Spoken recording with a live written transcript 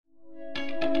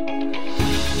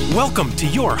Welcome to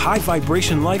your High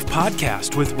Vibration Life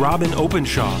podcast with Robin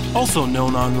Openshaw, also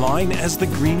known online as the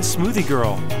Green Smoothie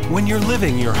Girl. When you're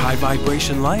living your high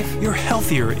vibration life, you're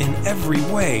healthier in every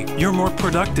way. You're more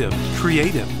productive,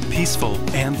 creative, peaceful,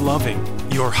 and loving.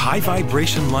 Your high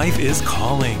vibration life is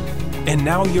calling. And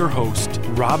now your host,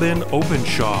 Robin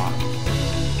Openshaw.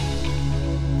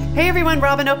 Hey everyone,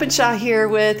 Robin Openshaw here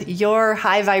with Your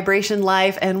High Vibration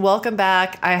Life, and welcome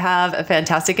back. I have a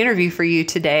fantastic interview for you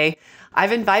today.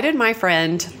 I've invited my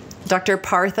friend, Dr.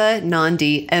 Partha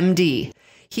Nandi, MD.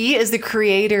 He is the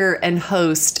creator and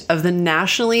host of the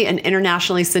nationally and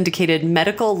internationally syndicated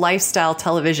medical lifestyle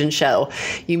television show.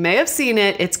 You may have seen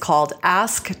it. It's called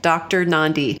Ask Dr.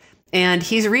 Nandi. And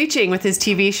he's reaching with his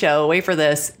TV show, wait for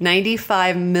this,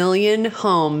 95 million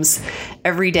homes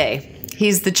every day.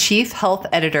 He's the chief health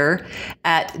editor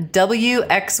at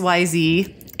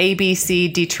WXYZ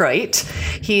ABC Detroit.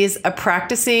 He's a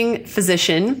practicing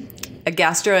physician, a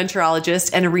gastroenterologist,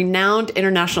 and a renowned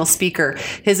international speaker.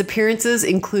 His appearances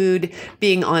include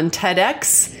being on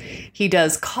TEDx. He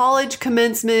does college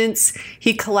commencements.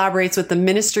 He collaborates with the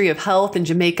Ministry of Health in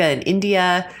Jamaica and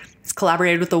India. He's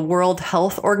collaborated with the World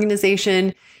Health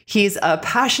Organization. He's a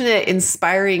passionate,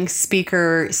 inspiring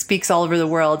speaker, speaks all over the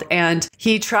world, and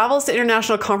he travels to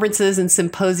international conferences and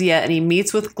symposia, and he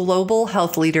meets with global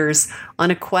health leaders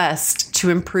on a quest to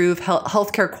improve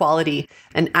healthcare quality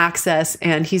and access,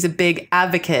 and he's a big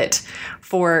advocate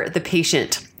for the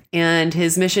patient. And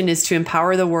his mission is to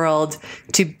empower the world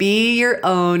to be your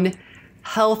own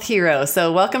health hero.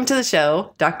 So welcome to the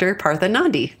show, Dr. Partha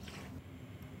Nandi.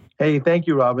 Hey, thank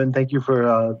you, Robin. Thank you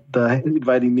for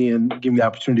inviting me and giving me the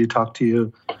opportunity to talk to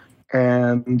you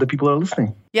and the people that are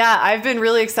listening. Yeah, I've been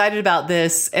really excited about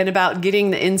this and about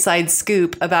getting the inside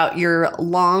scoop about your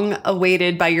long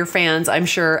awaited by your fans, I'm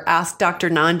sure, Ask Dr.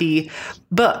 Nandi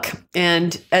book.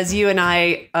 And as you and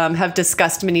I have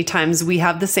discussed many times, we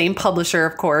have the same publisher,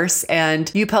 of course,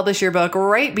 and you publish your book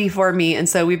right before me. And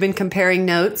so we've been comparing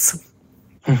notes.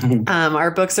 Our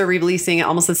books are releasing at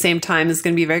almost the same time. It's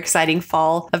going to be a very exciting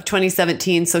fall of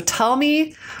 2017. So tell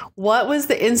me, what was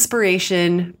the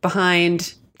inspiration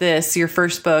behind this, your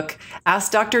first book,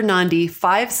 Ask Dr. Nandi,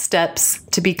 5 Steps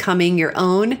to Becoming Your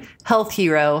Own Health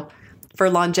Hero for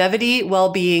Longevity,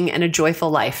 Well-Being, and a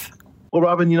Joyful Life? Well,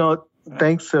 Robin,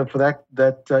 thanks for that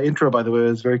intro, by the way.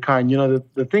 It was very kind.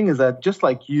 The thing is that just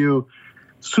like you,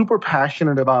 super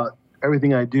passionate about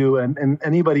everything I do, and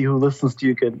anybody who listens to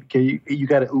you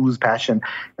got to ooze passion.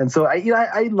 And so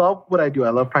I love what I do.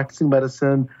 I love practicing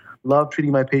medicine, love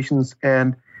treating my patients,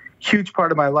 and huge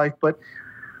part of my life. But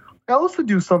I also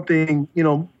do something,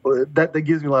 that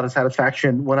gives me a lot of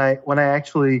satisfaction when I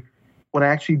actually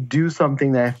do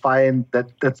something that I find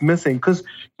that's missing. Because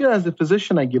as a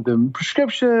physician, I give them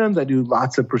prescriptions, I do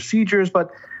lots of procedures,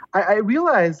 but I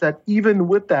realize that even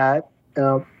with that,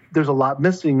 there's a lot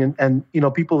missing, and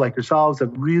people like yourselves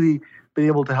have really been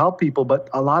able to help people, but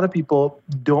a lot of people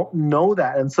don't know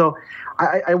that. And so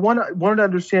I wanted to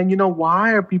understand,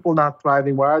 why are people not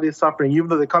thriving? Why are they suffering? Even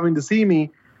though they're coming to see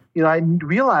me, I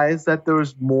realized that there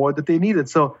was more that they needed.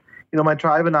 So, my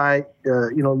tribe and I,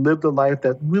 lived a life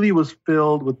that really was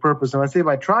filled with purpose. And I say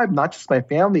my tribe, not just my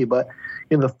family, but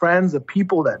the friends, the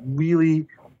people that really,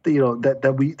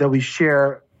 that we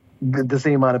share the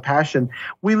same amount of passion.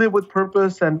 We live with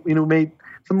purpose, and made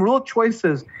some real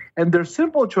choices, and they're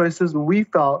simple choices. We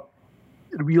felt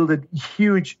it yielded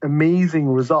huge, amazing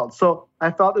results. So I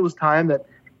felt it was time that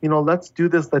let's do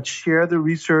this. Let's share the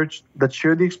research. Let's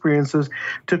share the experiences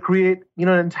to create an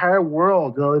entire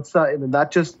world. It's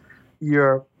not just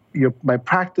my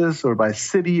practice or my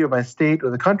city or my state or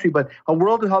the country, but a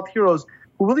world of health heroes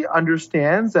who really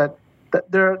understands that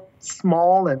there are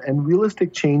small and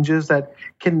realistic changes that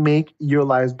can make your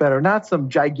lives better, not some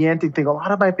gigantic thing. A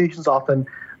lot of my patients often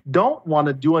don't want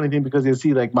to do anything because they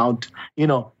see like Mount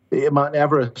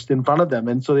Everest in front of them.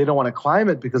 And so they don't want to climb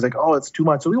it because it's too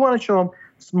much. So we want to show them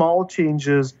small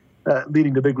changes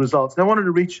leading to big results. And I wanted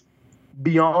to reach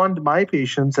beyond my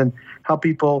patients and help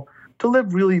people to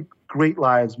live really great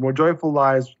lives, more joyful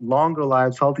lives, longer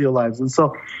lives, healthier lives. And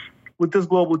so with this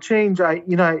global change, I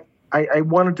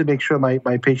wanted to make sure my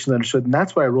patients understood, and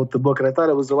that's why I wrote the book. And I thought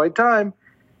it was the right time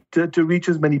to reach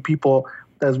as many people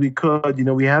as we could.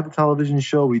 We have the television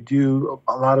show. We do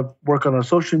a lot of work on our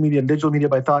social media and digital media.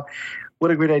 But I thought,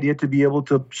 what a great idea to be able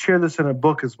to share this in a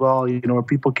book as well, where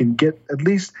people can get at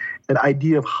least an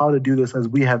idea of how to do this as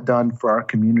we have done for our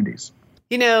communities.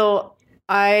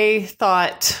 I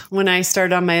thought when I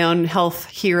started on my own health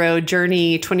hero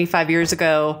journey 25 years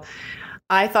ago,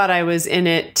 I thought I was in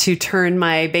it to turn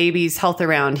my baby's health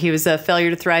around. He was a failure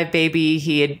to thrive baby.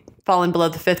 He had fallen below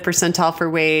the 5th percentile for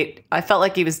weight. I felt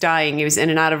like he was dying. He was in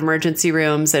and out of emergency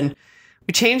rooms, and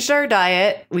we changed our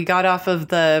diet. We got off of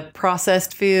the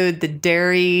processed food, the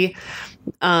dairy,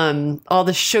 all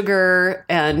the sugar,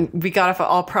 and we got off of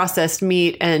all processed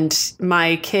meat. And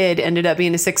my kid ended up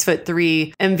being a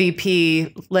 6'3"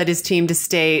 MVP, led his team to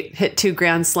state, hit 2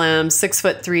 grand slams,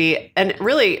 6'3", and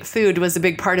really food was a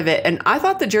big part of it. And I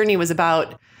thought the journey was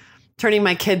about turning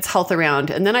my kids' health around.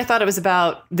 And then I thought it was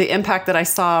about the impact that I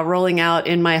saw rolling out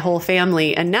in my whole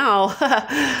family. And now,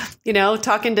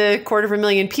 talking to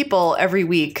 250,000 people every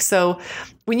week. So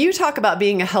when you talk about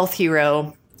being a health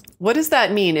hero, what does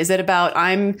that mean? Is it about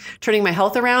I'm turning my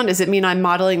health around? Does it mean I'm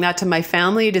modeling that to my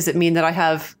family? Does it mean that I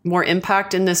have more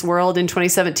impact in this world in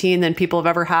 2017 than people have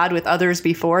ever had with others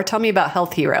before? Tell me about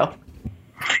Health Hero.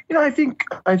 I think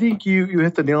you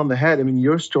hit the nail on the head. I mean,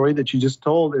 your story that you just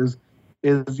told is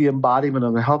the embodiment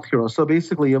of a health hero. So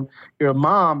basically, you're a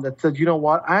mom that said, you know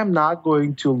what, I'm not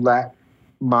going to let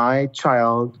my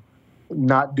child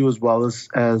not do as well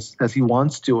as he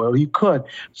wants to or he could.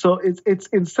 So it's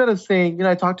instead of saying,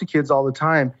 I talk to kids all the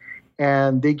time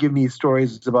and they give me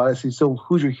stories about, I say, so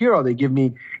who's your hero? They give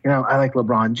me, I like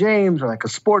LeBron James or like a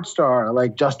sports star or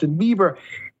like Justin Bieber.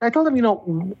 And I tell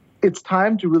them, it's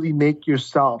time to really make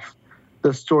yourself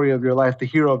the story of your life, the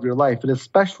hero of your life. And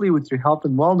especially with your health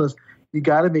and wellness, you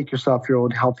got to make yourself your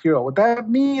own health hero. What that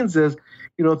means is,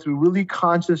 through really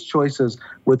conscious choices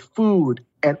with food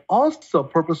and also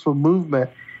purposeful movement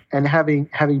and having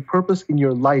purpose in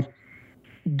your life,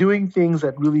 doing things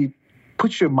that really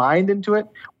put your mind into it.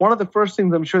 One of the first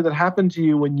things I'm sure that happened to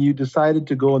you when you decided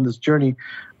to go on this journey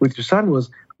with your son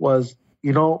was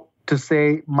to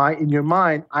say, in your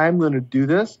mind, I'm going to do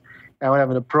this. I would have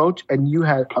an approach, and you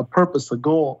had a purpose, a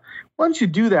goal. Once you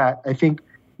do that, I think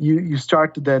you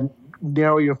start to then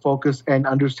narrow your focus and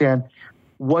understand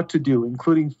what to do,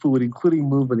 including food, including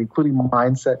movement, including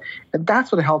mindset. And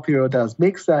that's what a health hero does,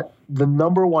 makes that the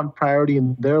number one priority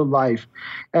in their life.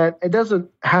 And it doesn't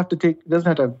have to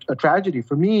have a tragedy.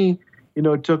 For me,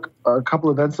 it took a couple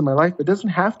of events in my life. It doesn't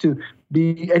have to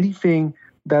be anything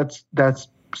that's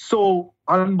so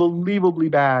unbelievably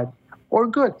bad or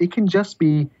good. It can just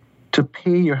be to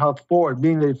pay your health forward,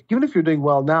 meaning that even if you're doing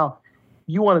well now,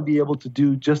 you want to be able to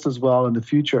do just as well in the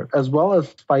future, as well as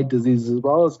fight diseases, as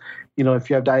well as, if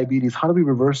you have diabetes, how do we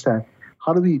reverse that?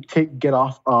 How do we get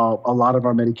off a lot of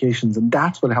our medications? And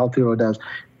that's what a health hero does.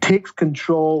 Takes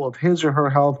control of his or her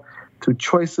health through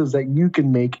choices that you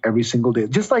can make every single day,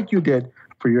 just like you did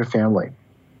for your family.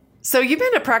 So you've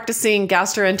been a practicing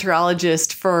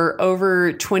gastroenterologist for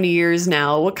over 20 years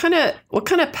now. What kind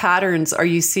of patterns are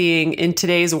you seeing in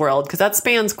today's world? Because that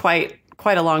spans quite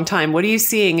a long time. What are you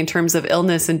seeing in terms of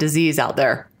illness and disease out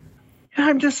there?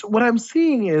 What I'm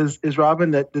seeing is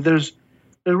Robin, that there's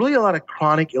really a lot of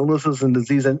chronic illnesses and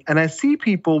disease. And I see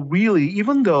people really,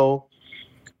 even though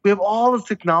we have all this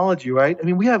technology, right? I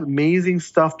mean, we have amazing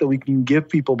stuff that we can give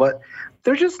people, but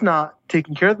they're just not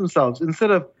taking care of themselves.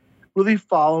 Instead of really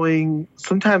following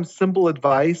sometimes simple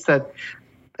advice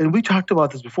and we talked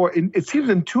about this before, it seems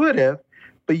intuitive,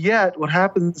 but yet what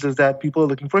happens is that people are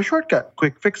looking for a shortcut,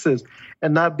 quick fixes,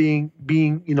 and not being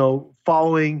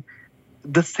following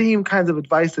the same kinds of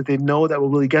advice that they know that will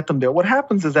really get them there. What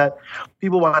happens is that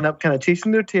people wind up kind of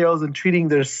chasing their tails and treating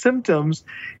their symptoms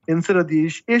instead of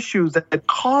the issues that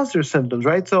cause their symptoms,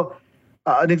 right? So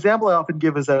an example I often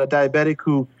give is that a diabetic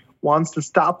who wants to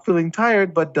stop feeling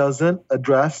tired but doesn't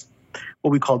address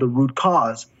what we call the root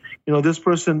cause. This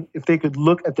person, if they could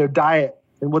look at their diet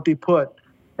and what they put,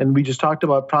 and we just talked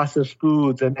about processed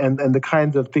foods and the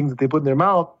kinds of things that they put in their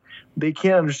mouth, they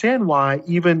can't understand why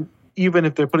even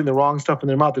if they're putting the wrong stuff in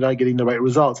their mouth, they're not getting the right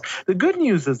results. The good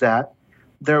news is that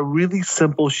there are really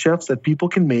simple shifts that people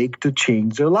can make to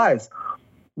change their lives.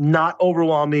 Not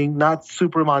overwhelming, not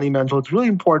super monumental. It's really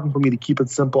important for me to keep it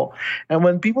simple. And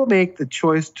when people make the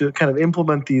choice to kind of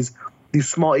implement these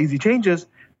small, easy changes,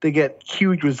 they get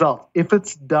huge results. If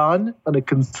it's done on a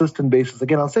consistent basis,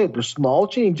 again, I'll say it, they're small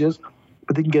changes,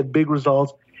 but they can get big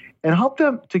results and help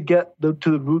them to get to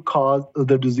the root cause of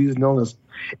their disease and illness.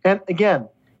 And again,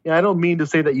 I don't mean to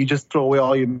say that you just throw away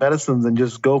all your medicines and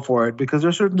just go for it, because there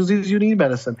are certain diseases you need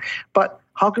medicine. But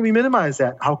how can we minimize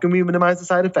that? How can we minimize the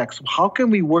side effects? How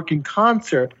can we work in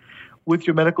concert with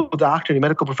your medical doctor and your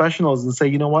medical professionals and say,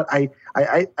 you know what,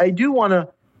 I do want to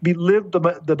live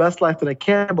the best life that I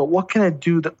can, but what can I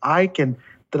do that I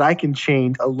can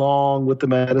change along with the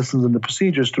medicines and the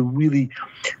procedures to really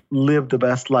live the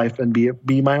best life and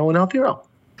be my own health hero?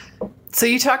 So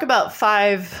you talk about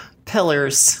 5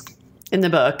 pillars in the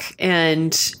book,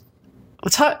 and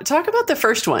Talk about the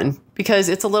first one, because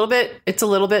it's a little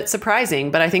bit surprising,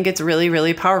 but I think it's really,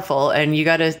 really powerful. And you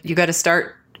gotta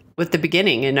start with the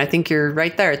beginning. And I think you're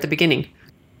right there at the beginning.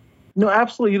 No,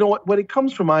 absolutely. You know what? When it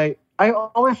comes from I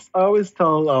always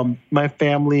tell my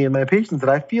family and my patients that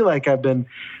I feel like I've been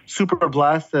super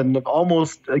blessed and have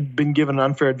almost been given an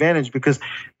unfair advantage because,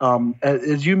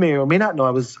 as you may or may not know,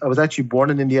 I was actually born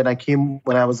in India and I came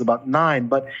when I was about 9,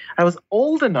 but I was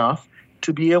old enough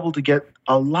to be able to get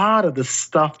a lot of the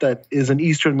stuff that is in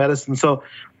Eastern medicine. So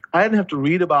I didn't have to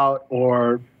read about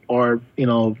or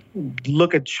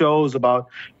look at shows about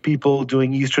people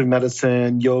doing Eastern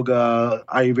medicine, yoga,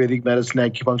 Ayurvedic medicine,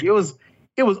 acupuncture.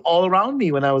 It was all around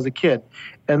me when I was a kid.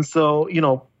 And so,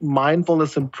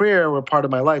 mindfulness and prayer were part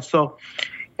of my life. So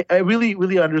I really,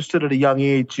 really understood at a young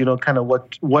age, kind of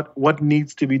what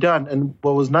needs to be done. And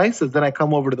what was nice is then I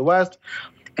come over to the West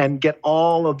and get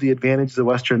all of the advantages of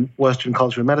Western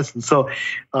culture and medicine. So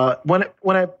when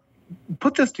I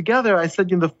put this together, I said,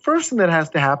 the first thing that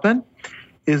has to happen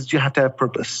is you have to have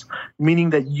purpose,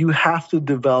 meaning that you have to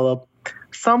develop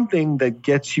something that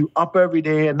gets you up every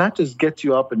day, and not just gets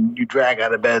you up and you drag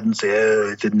out of bed and say, oh,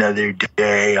 it's another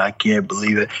day, I can't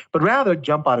believe it, but rather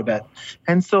jump out of bed.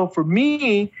 And so for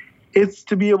me, it's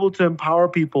to be able to empower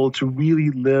people to really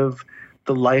live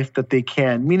the life that they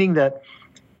can, meaning that,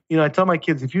 I tell my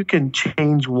kids, if you can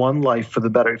change one life for the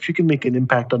better, if you can make an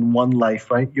impact on one life,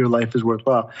 right, your life is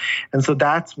worthwhile. And so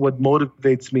that's what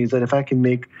motivates me, is that if I can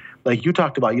make, like you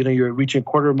talked about, you're reaching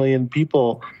 250,000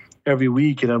 people every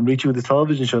week, and I'm reaching with this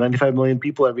television show 95 million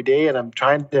people every day, and I'm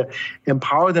trying to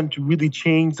empower them to really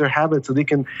change their habits so they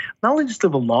can not only just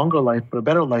live a longer life, but a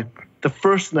better life. The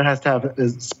first thing that has to have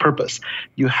is purpose.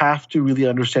 You have to really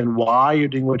understand why you're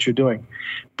doing what you're doing.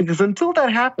 Because until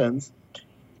that happens,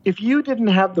 if you didn't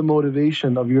have the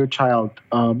motivation of your child,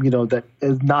 that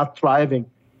is not thriving,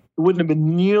 it wouldn't have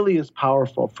been nearly as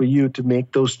powerful for you to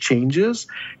make those changes,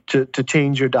 to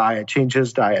change your diet, change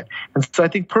his diet. And so I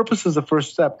think purpose is the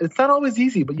first step. It's not always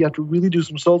easy, but you have to really do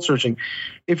some soul searching.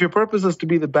 If your purpose is to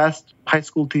be the best high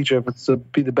school teacher, if it's to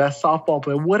be the best softball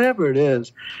player, whatever it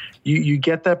is, you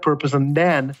get that purpose, and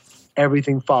then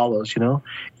everything follows.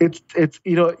 It's I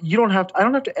don't have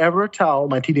to ever tell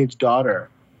my teenage daughter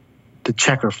to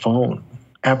check her phone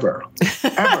ever,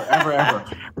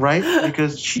 right?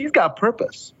 Because she's got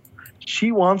purpose.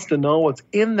 She wants to know what's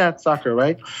in that sucker,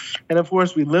 right? And of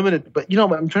course, we limit it. But,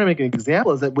 I'm trying to make an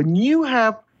example, is that when you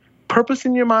have purpose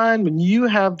in your mind, when you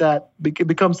have that, it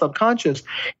becomes subconscious,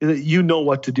 is that you know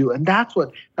what to do. And that's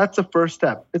the first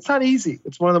step. It's not easy.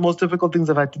 It's one of the most difficult things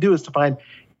I've had to do, is to find,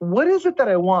 what is it that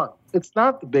I want? It's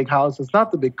not the big house. It's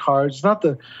not the big cars. It's not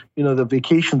the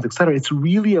vacations, et cetera. It's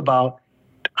really about,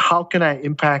 how can I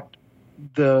impact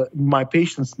my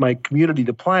patients, my community,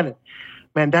 the planet?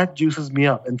 Man, that juices me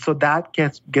up. And so that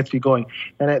gets me going.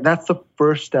 And that's the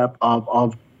first step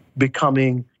of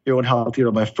becoming your own health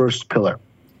hero, my first pillar.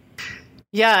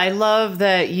 Yeah, I love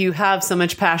that you have so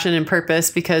much passion and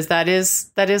purpose, because that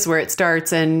is where it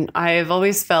starts. And I've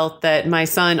always felt that my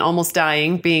son almost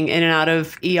dying, being in and out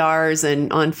of ERs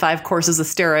and on 5 courses of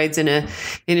steroids in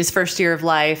his first year of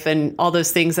life, and all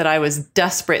those things that I was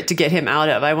desperate to get him out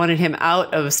of. I wanted him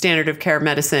out of standard of care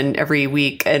medicine every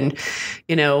week, and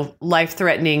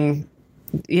life-threatening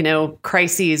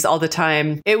crises all the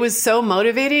time. It was so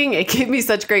motivating. It gave me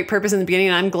such great purpose in the beginning.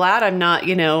 And I'm glad I'm not,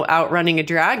 outrunning a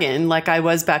dragon like I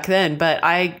was back then. But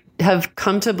I have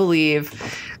come to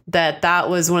believe that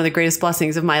was one of the greatest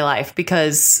blessings of my life,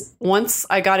 because once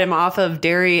I got him off of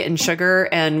dairy and sugar,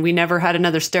 and we never had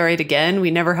another steroid again,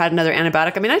 we never had another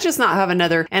antibiotic. I mean, I just not have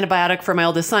another antibiotic for my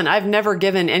oldest son. I've never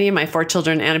given any of my 4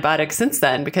 children antibiotics since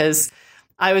then, because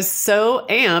I was so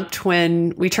amped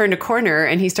when we turned a corner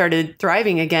and he started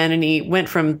thriving again, and he went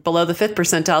from below the 5th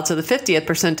percentile to the 50th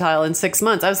percentile in 6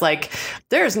 months. I was like,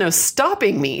 there's no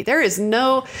stopping me. There is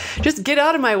no, just get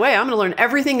out of my way. I'm going to learn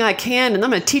everything I can, and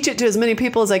I'm going to teach it to as many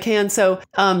people as I can. So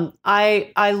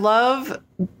I love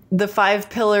the 5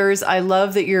 pillars. I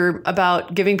love that you're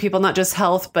about giving people not just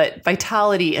health, but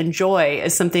vitality and joy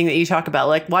is something that you talk about.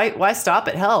 Like, why stop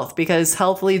at health? Because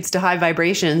health leads to high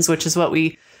vibrations, which is what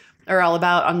we are all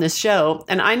about on this show.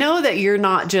 And I know that you're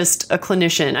not just a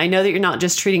clinician. I know that you're not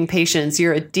just treating patients.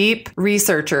 You're a deep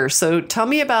researcher. So tell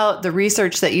me about the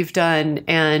research that you've done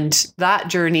and that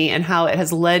journey, and how it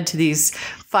has led to these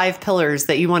 5 pillars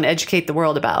that you want to educate the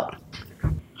world about.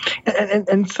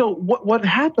 And so what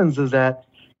happens is that,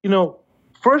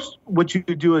 first what you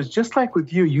do is, just like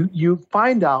with you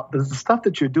find out that the stuff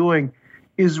that you're doing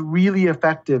is really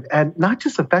effective, and not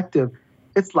just effective,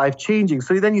 it's life-changing.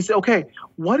 So then you say, okay,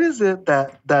 what is it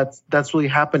that's really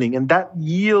happening? And that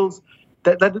yields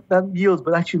that yields,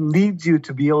 but actually leads you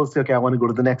to be able to say, okay, I want to go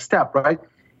to the next step, right?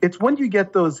 It's when you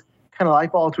get those kind of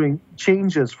life-altering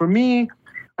changes. For me,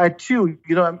 I too,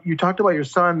 you talked about your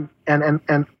son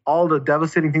and all the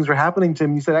devastating things were happening to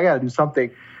him. You said, I got to do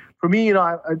something. For me,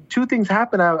 two things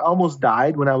happened. I almost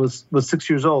died when I was 6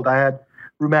 years old. I had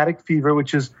rheumatic fever,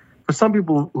 which is, for some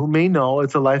people who may know,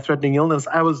 it's a life-threatening illness.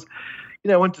 I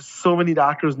went to so many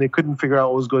doctors and they couldn't figure out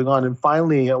what was going on. And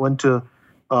finally, I went to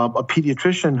a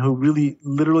pediatrician who really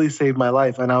literally saved my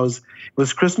life. And it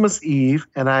was Christmas Eve,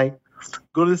 and I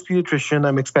go to this pediatrician.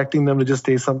 I'm expecting them to just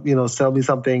say sell me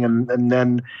something, and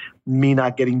then me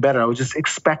not getting better. I was just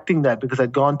expecting that because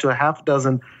I'd gone to a half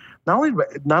dozen, not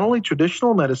only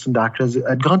traditional medicine doctors,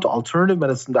 I'd gone to alternative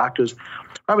medicine doctors.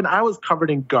 I mean, I was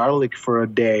covered in garlic for a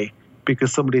day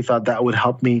because somebody thought that would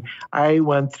help me. I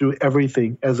went through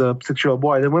everything as a 6-year-old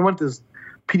boy. Then we went to this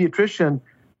pediatrician,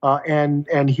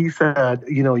 and he said,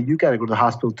 you got to go to the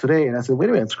hospital today. And I said, wait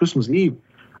a minute, it's Christmas Eve.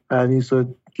 And he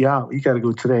said, yeah, you got to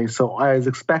go today. So I was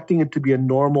expecting it to be a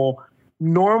normal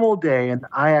day, and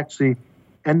I actually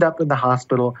end up in the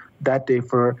hospital that day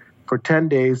for 10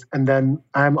 days, and then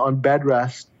I'm on bed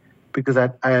rest because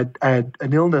I had an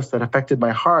illness that affected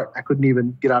my heart. I couldn't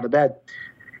even get out of bed.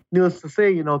 Needless to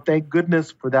say, thank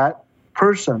goodness for that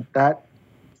person, that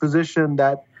physician,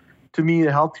 that to me,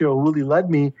 the health hero really led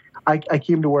me. I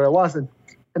came to where I was. And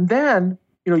then,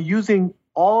 using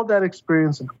all that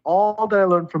experience and all that I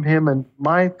learned from him and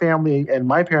my family and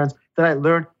my parents, then I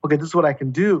learned, okay, this is what I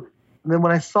can do. And then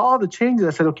when I saw the changes, I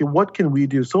said, okay, what can we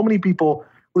do? So many people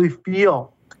really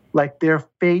feel like their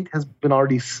fate has been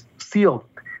already sealed.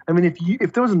 I mean,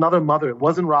 if there was another mother, it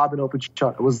wasn't Robin Openshaw,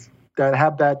 it was that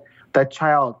had that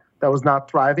child that was not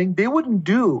thriving, they wouldn't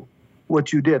do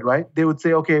what you did, right? They would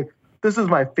say, okay, this is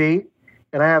my fate,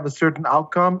 and I have a certain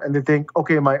outcome, and they think,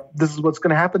 okay, this is what's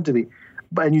going to happen to me.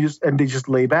 And they just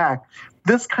lay back.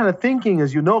 This kind of thinking,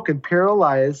 as you know, can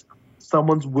paralyze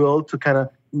someone's will to kind of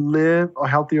live a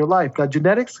healthier life. Now,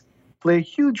 genetics play a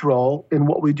huge role in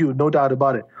what we do, no doubt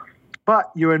about it.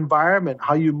 But your environment,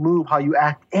 how you move, how you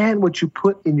act, and what you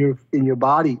put in your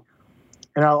body,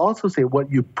 and I'll also say what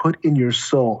you put in your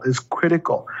soul is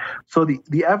critical. So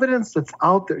the evidence that's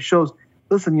out there shows,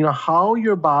 listen, how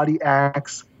your body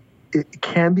acts, it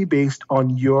can be based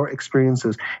on your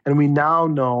experiences. And we now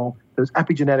know there's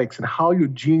epigenetics, and how your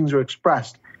genes are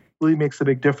expressed really makes a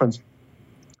big difference.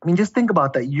 I mean, just think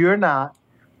about that. You're not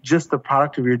just the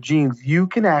product of your genes. You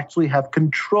can actually have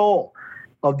control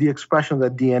of the expression of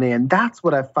that DNA. And that's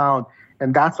what I found.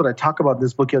 And that's what I talk about in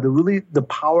this book. You have the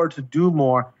power to do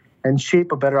more and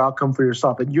shape a better outcome for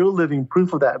yourself. And you're living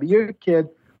proof of that. I mean, you're a kid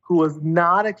who was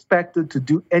not expected to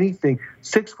do anything.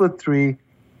 6'3",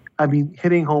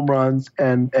 hitting home runs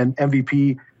and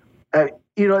MVP.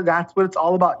 That's what it's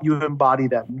all about. You embody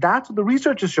that. That's what the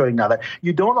research is showing now, that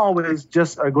you don't always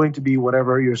just are going to be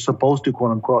whatever you're supposed to, quote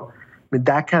unquote. I mean,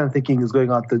 that kind of thinking is going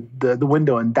out the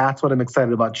window, and that's what I'm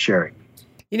excited about sharing.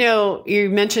 You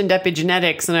mentioned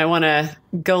epigenetics, and I want to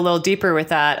go a little deeper with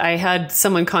that. I had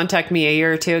someone contact me a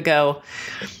year or two ago,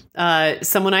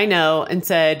 someone I know, and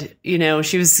said,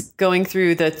 she was going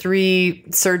through the 3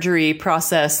 surgery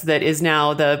process that is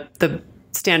now the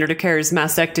standard of care is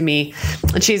mastectomy.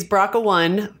 And she's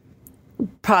BRCA1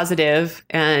 positive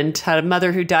and had a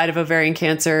mother who died of ovarian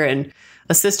cancer and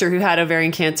a sister who had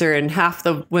ovarian cancer, and half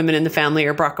the women in the family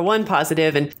are BRCA1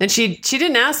 positive. And she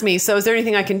didn't ask me, so is there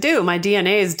anything I can do? My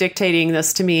DNA is dictating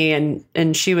this to me.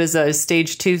 And she was a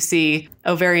stage 2C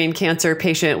ovarian cancer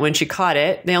patient when she caught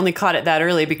it. They only caught it that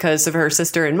early because of her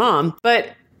sister and mom. But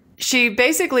she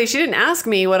didn't ask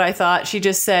me what I thought. She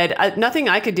just said, nothing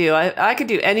I could do. I could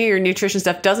do any of your nutrition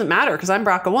stuff. Doesn't matter because I'm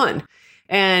BRCA1.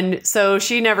 And so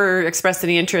she never expressed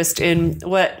any interest in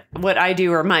what I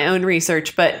do or my own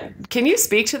research. But can you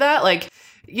speak to that?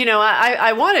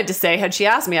 I wanted to say, had she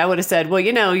asked me, I would have said, well,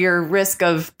 your risk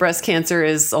of breast cancer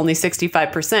is only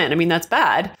 65%. I mean, that's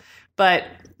bad. But,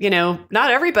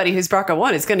 not everybody who's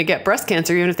BRCA1 is going to get breast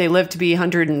cancer, even if they live to be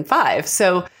 105.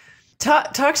 So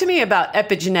talk to me about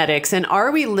epigenetics, and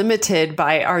are we limited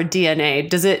by our DNA?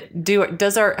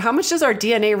 How much does our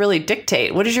DNA really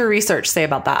dictate? What does your research say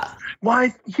about that?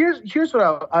 Well, here's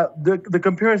what the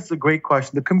comparison is a great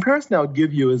question. The comparison I would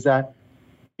give you is that,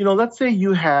 let's say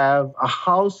you have a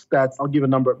house that's, I'll give a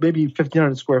number, maybe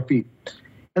 1,500 square feet.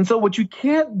 And so what you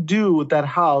can't do with that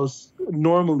house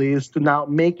normally is to now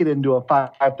make it into a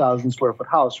 5,000 square foot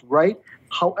house, right?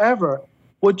 However,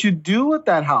 what you do with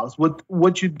that house,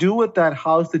 what you do with that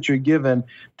house that you're given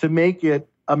to make it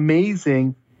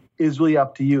amazing is really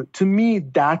up to you. To me,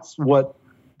 that's what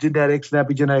genetics and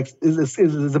epigenetics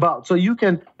is about. So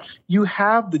you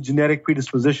have the genetic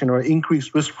predisposition or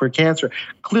increased risk for cancer,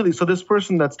 clearly. So this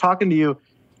person that's talking to you,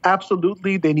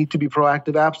 absolutely, they need to be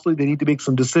proactive. Absolutely, they need to make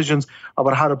some decisions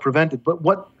about how to prevent it. But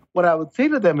what I would say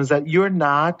to them is that you're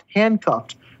not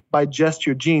handcuffed by just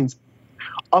your genes.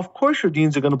 Of course, your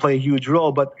genes are going to play a huge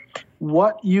role, but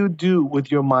what you do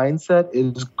with your mindset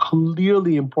is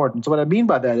clearly important. So what I mean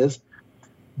by that is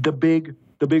the big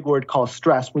word called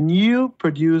stress. When you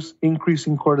produce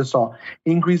increasing cortisol,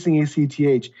 increasing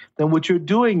ACTH, then what you're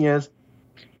doing is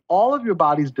all of your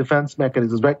body's defense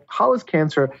mechanisms, right? How is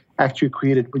cancer actually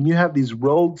created? When you have these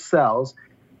rogue cells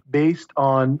based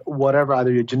on whatever,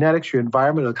 either your genetics, your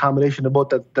environment, or a combination of both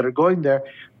that are going there,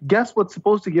 guess what's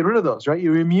supposed to get rid of those, right?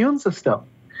 Your immune system.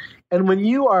 And when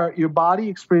your body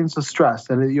experiences stress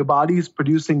and your body is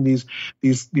producing these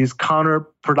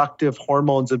counterproductive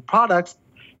hormones and products,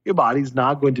 your body's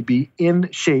not going to be in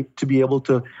shape to be able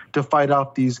to fight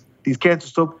off these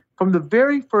cancers. So from the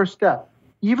very first step,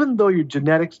 even though your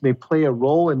genetics may play a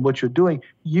role in what you're doing,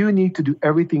 you need to do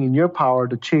everything in your power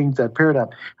to change that paradigm.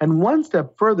 And one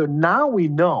step further, now we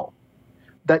know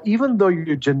that even though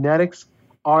your genetics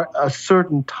are a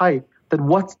certain type, that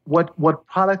what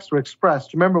products are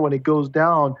expressed. Remember, when it goes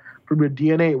down from your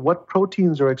DNA, what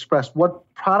proteins are expressed, what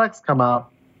products come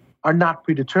out are not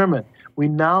predetermined. We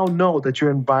now know that your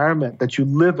environment that you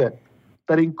live in,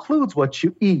 that includes what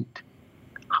you eat,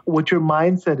 what your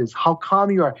mindset is, how calm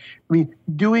you are. I mean,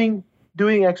 doing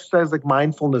exercise like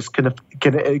mindfulness can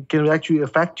actually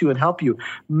affect you and help you.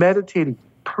 Meditating,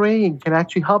 praying can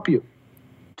actually help you.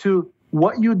 To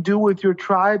what you do with your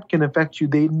tribe can affect you.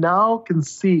 They now can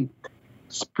see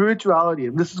spirituality,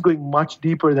 and this is going much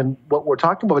deeper than what we're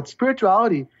talking about, but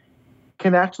spirituality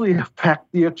can actually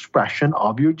affect the expression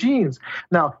of your genes.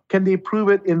 Now, can they prove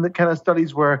it in the kind of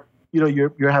studies where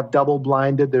you have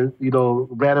double-blinded,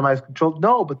 randomized controlled?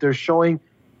 No, but they're showing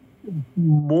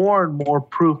more and more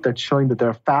proof that's showing that there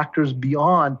are factors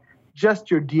beyond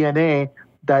just your DNA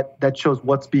that shows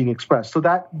what's being expressed. So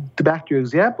that, back to your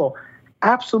example,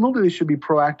 absolutely they should be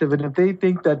proactive. And if they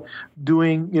think that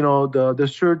doing,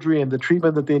 the surgery and the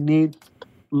treatment that they need,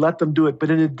 let them do it.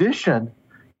 But in addition,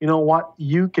 you know what?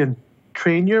 You can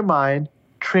train your mind,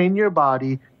 train your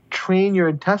body, train your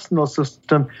intestinal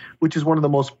system, which is one of the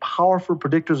most powerful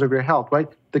predictors of your health, right?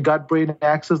 The gut-brain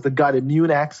axis, the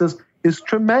gut-immune axis is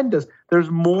tremendous. There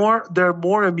are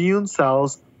more immune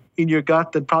cells in your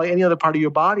gut than probably any other part of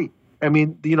your body. I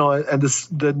mean, and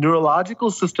the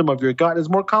neurological system of your gut is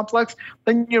more complex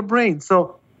than your brain.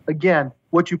 So again,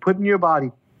 what you put in your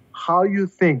body, how you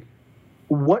think,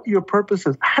 what your purpose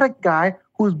is. I had a guy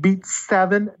who's beat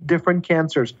 7 different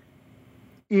cancers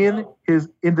in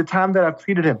the time that I've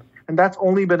treated him. And that's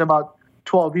only been about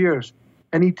 12 years.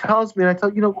 And he tells me, and I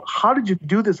tell how did you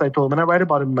do this? I told him, and I write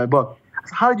about it in my book. I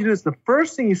said, how did you do this? The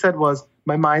first thing he said was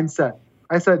my mindset.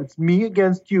 I said, it's me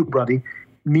against you, buddy.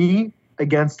 Me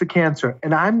against the cancer.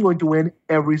 And I'm going to win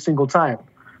every single time.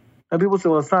 And people say,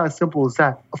 well, it's not as simple as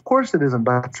that. Of course it isn't,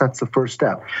 but that's the first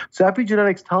step. So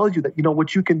epigenetics tells you that,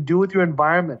 what you can do with your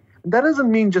environment. And that doesn't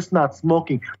mean just not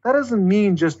smoking. That doesn't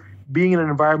mean just being in an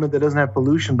environment that doesn't have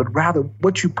pollution, but rather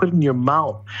what you put in your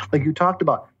mouth. Like you talked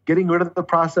about, getting rid of the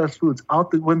processed foods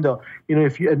out the window,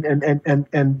 if you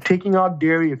and taking out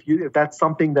dairy if that's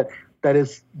something that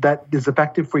is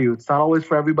effective for you. It's not always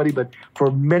for everybody, but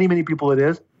for many, many people it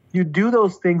is. You do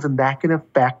those things and that can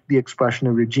affect the expression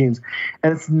of your genes.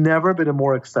 And it's never been a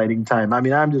more exciting time. I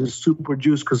mean, I'm just super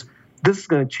juiced because this is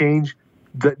going to change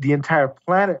the entire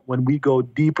planet when we go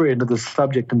deeper into the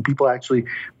subject and people actually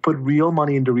put real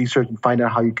money into research and find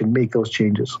out how you can make those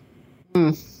changes.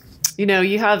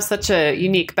 You have such a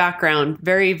unique background,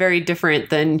 very, very different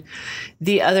than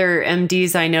the other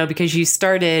MDs I know, because you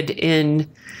started in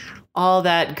all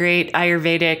that great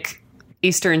Ayurvedic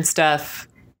Eastern stuff.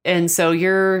 And so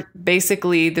you're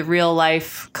basically the real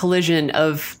life collision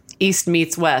of East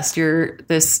meets West. You're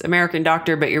this American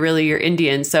doctor, but you're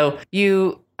Indian. So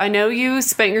I know you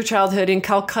spent your childhood in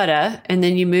Calcutta and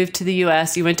then you moved to the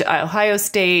US. You went to Ohio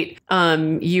State.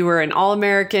 You were an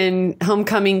All-American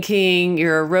homecoming king.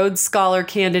 You're a Rhodes Scholar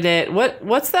candidate.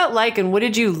 What's that like? And what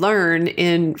did you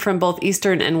learn from both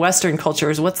Eastern and Western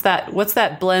cultures? What's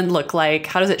that blend look like?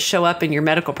 How does it show up in your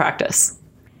medical practice?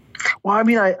 Well, I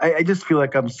mean, I just feel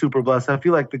like I'm super blessed. I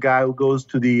feel like the guy who goes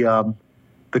to the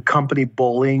company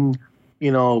bowling,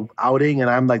 outing,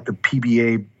 and I'm like the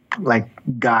PBA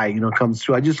guy, comes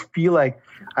through. I just feel like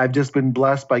I've just been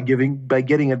blessed by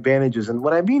getting advantages. And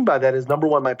what I mean by that is, number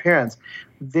one, my parents,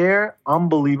 their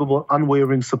unbelievable,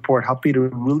 unwavering support helped me to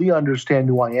really understand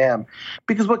who I am.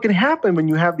 Because what can happen when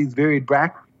you have these varied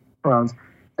backgrounds,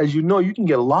 as you know, you can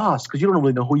get lost because you don't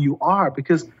really know who you are.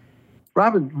 Because,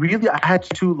 Robin, really, I had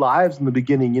two lives in the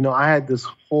beginning. You know, I had this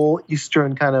whole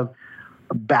Eastern kind of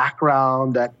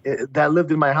background that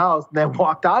lived in my house. And I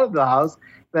walked out of the house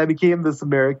and I became this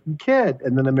American kid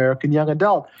and then American young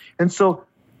adult. And so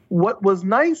what was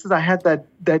nice is I had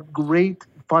that great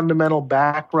fundamental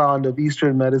background of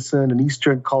Eastern medicine and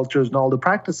Eastern cultures and all the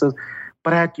practices,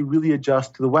 but I had to really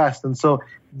adjust to the West. And so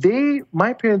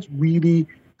my parents really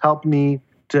helped me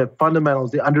to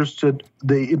fundamentals. They understood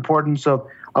the importance of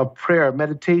prayer,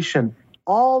 meditation,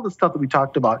 all the stuff that we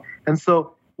talked about. And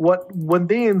so when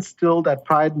they instilled that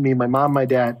pride in me, my mom, my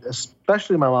dad,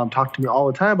 especially my mom, talked to me all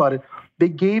the time about it. They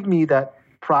gave me that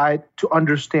pride to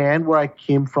understand where I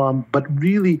came from, but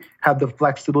really have the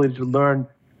flexibility to learn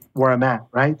where I'm at,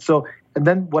 right? So, and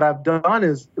then what I've done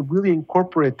is really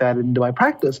incorporate that into my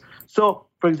practice. So,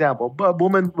 for example, a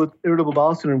woman with irritable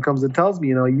bowel syndrome comes and tells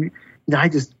me, I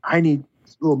need a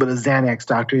little bit of Xanax,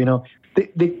 doctor.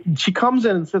 She comes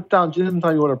in and sits down. She doesn't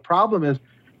tell me what her problem is.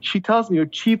 She tells me her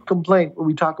chief complaint when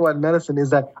we talk about medicine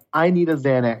is that I need a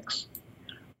Xanax,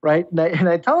 right? And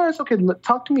I tell her, it's okay,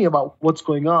 talk to me about what's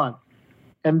going on.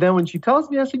 And then when she tells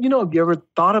me, I said, have you ever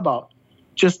thought about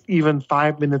just even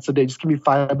 5 minutes a day? Just give me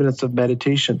 5 minutes of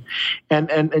meditation.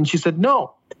 And she said,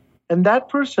 no. And that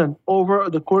person,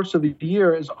 over the course of a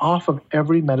year, is off of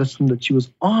every medicine that she was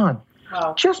on.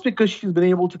 Wow. Just because she's been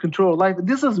able to control her life. And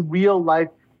this is real life,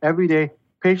 everyday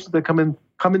patients that come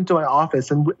into my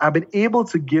office. And I've been able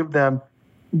to give them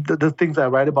the things I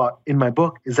write about in my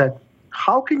book, is that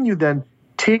how can you then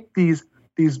take these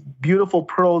beautiful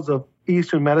pearls of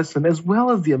Eastern medicine as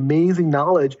well as the amazing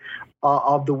knowledge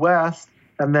of the West,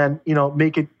 and then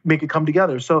make it come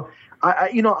together. So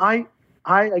I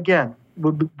again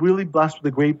was really blessed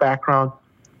with a great background.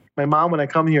 My mom, when I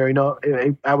come here,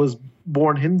 I was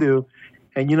born Hindu,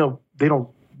 and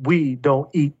we don't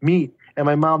eat meat. And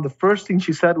my mom, the first thing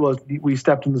she said was, we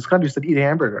stepped in this country, said, eat a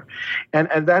hamburger. And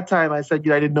at that time I said,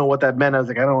 I didn't know what that meant. I was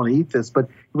like, I don't want to eat this, but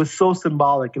it was so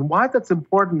symbolic. And why that's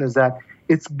important is that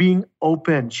it's being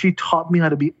open. She taught me how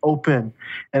to be open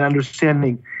and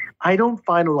understanding. I don't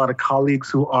find a lot of colleagues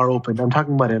who are open. I'm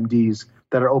talking about MDs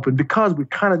that are open because we're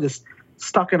kind of just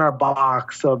stuck in our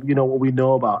box of, what we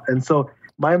know about. And so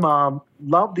my mom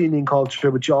loved the Indian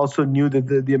culture, but she also knew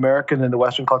that the American and the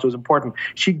Western culture was important.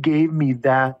 She gave me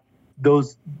the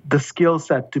skill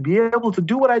set to be able to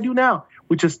do what I do now,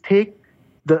 which is take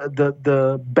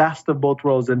the best of both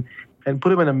worlds and put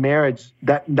them in a marriage.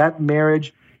 That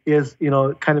marriage is,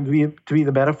 kind of to be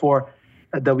the metaphor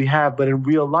that we have. But in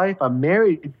real life, I'm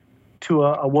married to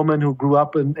a woman who grew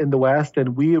up in the West,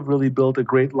 and we have really built a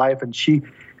great life. And she's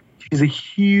a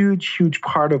huge, huge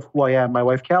part of who I am. My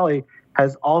wife, Kelly,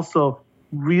 has also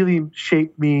really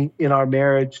shaped me in our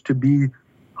marriage to be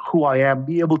who I am,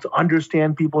 be able to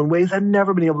understand people in ways I've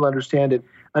never been able to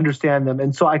understand them.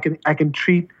 And so I can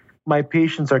treat my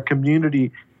patients, our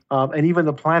community, and even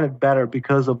the planet better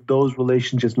because of those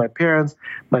relationships, my parents,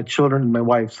 my children, and my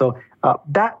wife. So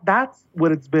that's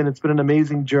what it's been. It's been an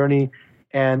amazing journey,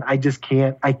 and I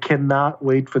cannot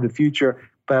wait for the future,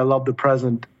 but I love the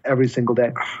present every single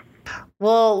day.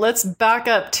 Well, let's back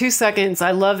up 2 seconds.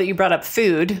 I love that you brought up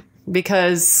food,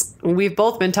 because we've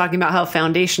both been talking about how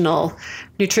foundational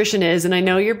nutrition is. And I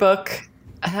know your book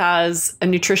has a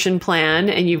nutrition plan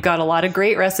and you've got a lot of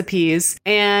great recipes,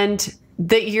 and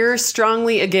that you're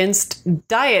strongly against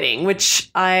dieting,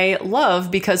 which I love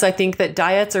because I think that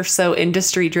diets are so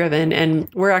industry driven. And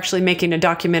we're actually making a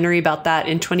documentary about that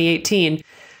in 2018,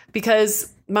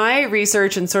 because my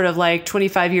research and sort of like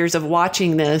 25 years of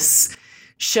watching this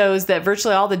shows that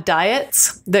virtually all the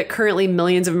diets that currently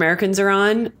millions of Americans are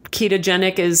on,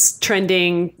 ketogenic is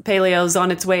trending, paleo's on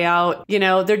its way out,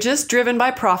 they're just driven by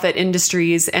profit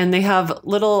industries, and they have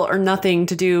little or nothing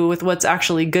to do with what's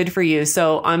actually good for you.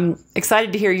 So I'm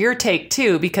excited to hear your take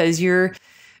too, because you're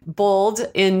bold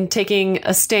in taking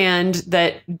a stand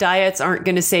that diets aren't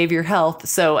going to save your health.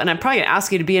 So, and I'm probably going to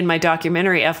ask you to be in my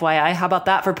documentary, FYI. How about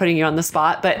that for putting you on the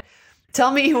spot? But tell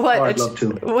me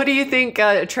what do you think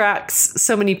attracts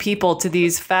so many people to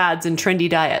these fads and trendy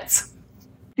diets?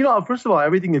 First of all,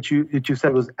 everything that you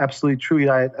said was absolutely true,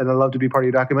 and I'd love to be part of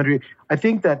your documentary. I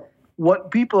think that what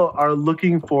people are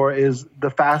looking for is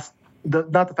not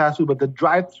the fast food, but the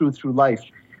drive-through through life.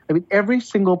 I mean, every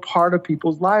single part of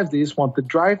people's lives, they just want the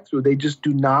drive-through. They just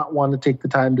do not want to take the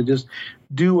time to just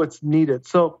do what's needed.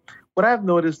 So what I've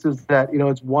noticed is that,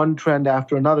 it's one trend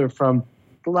after another from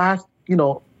the last,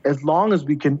 as long as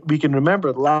we can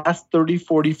remember, the last 30,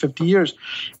 40, 50 years.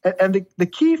 And the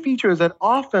key feature is that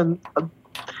often,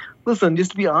 listen,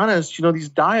 just to be honest, these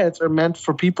diets are meant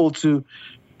for people to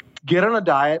get on a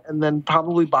diet and then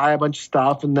probably buy a bunch of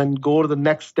stuff and then go to the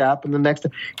next step and the next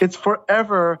step. It's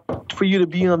forever for you to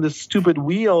be on this stupid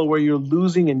wheel where you're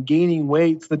losing and gaining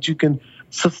weight so that you can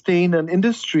sustain an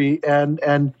industry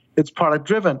and it's product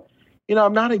driven.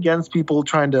 I'm not against people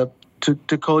trying to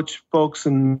coach folks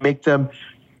and make them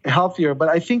healthier, but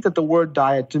I think that the word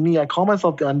diet, to me, I call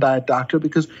myself the undiet doctor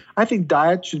because I think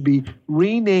diet should be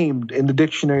renamed in the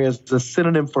dictionary as a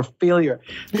synonym for failure.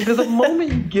 Because the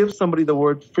moment you give somebody the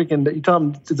word you tell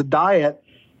them it's a diet,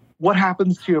 what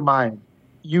happens to your mind?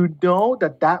 You know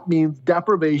that means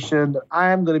deprivation, that I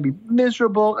am going to be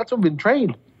miserable. That's what I've been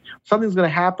trained. Something's going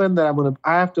to happen that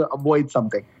I have to avoid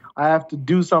something. I have to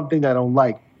do something that I don't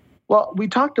like. Well, we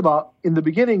talked about in the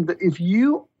beginning that if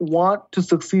you want to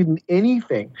succeed in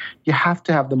anything, you have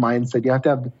to have the mindset. You have to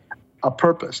have a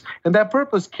purpose. And that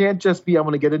purpose can't just be, I'm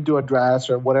going to get into a dress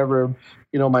or whatever,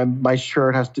 my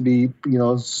shirt has to be,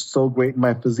 so great in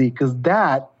my physique, because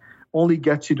that only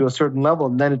gets you to a certain level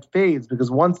and then it fades,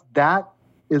 because once that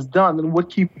is done, then what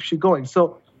keeps you going?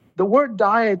 So the word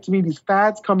diet, to me, these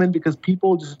fads come in because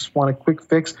people just want a quick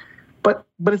fix. But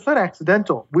it's not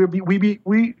accidental. We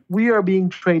are being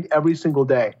trained every single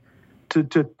day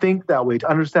to think that way, to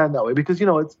understand that way. Because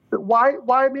it's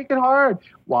why make it hard?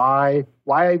 Why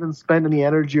even spend any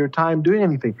energy or time doing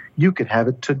anything? You could have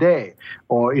it today,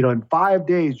 or in 5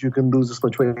 days you can lose this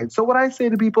much weight. So what I say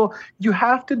to people, you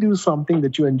have to do something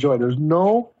that you enjoy. There's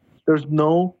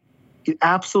no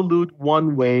absolute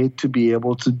one way to be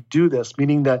able to do this,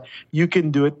 meaning that you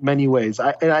can do it many ways.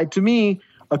 To me,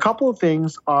 a couple of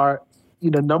things are.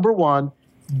 Number one,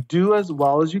 do as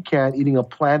well as you can eating a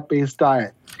plant-based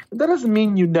diet. That doesn't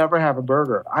mean you never have a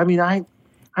burger. I mean, I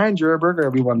enjoy a burger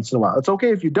every once in a while. It's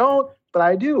okay if you don't, but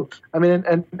I do. I mean,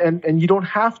 and you don't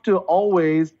have to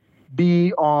always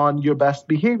be on your best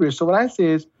behavior. So what I say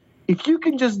is, if you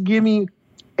can just give me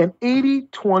an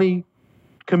 80-20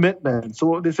 commitment.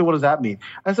 So they say, what does that mean?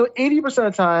 And so 80% of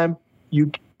the time,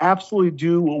 you absolutely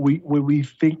do what we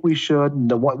think we should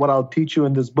and what I'll teach you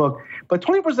in this book. But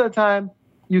 20% of the time,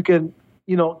 you can,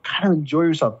 kind of enjoy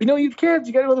yourself. You have kids,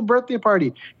 you got to go to the birthday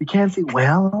party. You can't say,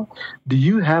 well, do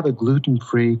you have a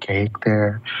gluten-free cake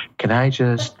there? Can I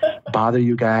just bother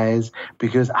you guys?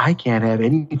 Because I can't have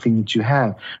anything that you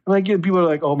have. People are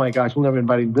like, oh my gosh, we're never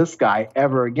inviting this guy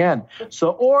ever again. So,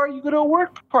 or you go to a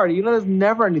work party, there's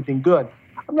never anything good.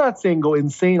 I'm not saying go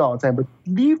insane all the time, but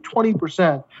leave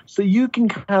 20% so you can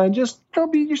kind of just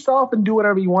be yourself and do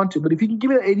whatever you want to. But if you can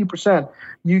give it 80%,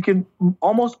 you can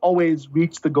almost always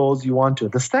reach the goals you want to.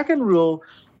 The second rule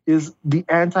is the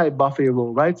anti-buffet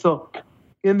rule, right? So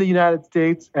in the United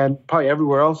States and probably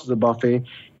everywhere else is a buffet.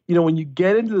 When you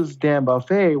get into this damn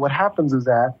buffet, what happens is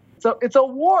that it's a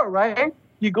war, right?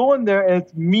 You go in there and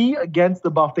it's me against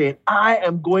the buffet and I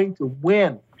am going to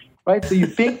win. Right? So you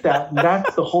think that, and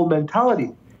that's the whole mentality.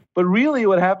 But really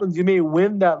what happens, you may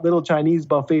win that little Chinese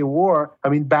buffet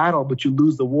battle, but you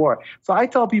lose the war. So I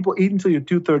tell people, eat until you're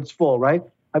 2/3 full, right?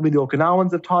 The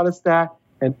Okinawans have taught us that,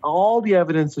 and all the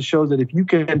evidence shows that if you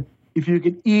can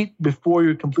eat before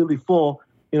you're completely full,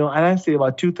 and I say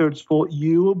about 2/3 full,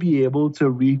 you will be able to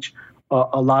reach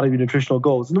a lot of your nutritional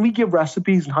goals. And we give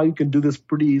recipes on how you can do this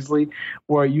pretty easily,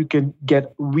 where you can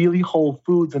get really whole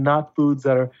foods and not foods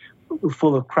that are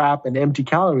full of crap and empty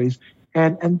calories.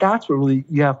 And that's where really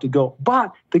you have to go.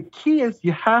 But the key is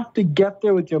you have to get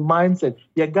there with your mindset.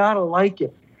 You got to like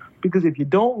it. Because if you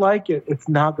don't like it, it's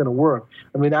not going to work.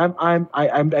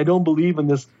 I don't believe in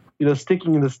this,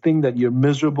 sticking in this thing that you're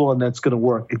miserable and that's going to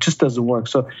work. It just doesn't work.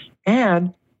 So,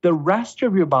 and the rest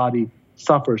of your body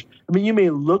suffers. You may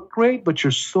look great, but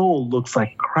your soul looks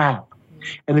like crap.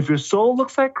 And if your soul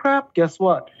looks like crap, guess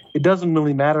what? It doesn't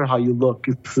really matter how you look.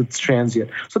 It's transient.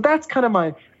 So that's kind of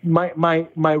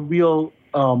my real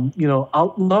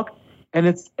outlook.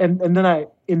 And then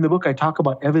in the book I talk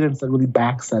about evidence that really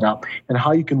backs that up and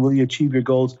how you can really achieve your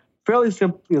goals fairly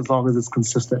simply as long as it's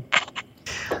consistent.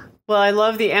 Well, I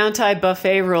love the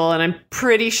anti-buffet rule, and I'm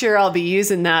pretty sure I'll be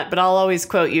using that, but I'll always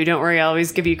quote you. Don't worry, I'll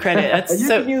always give you credit. You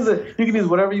can use it. You can use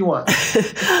whatever you want.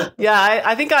 Yeah,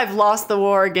 I think I've lost the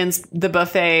war against the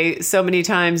buffet so many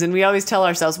times, and we always tell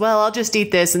ourselves, well, I'll just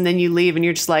eat this, and then you leave, and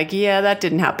you're just like, yeah, that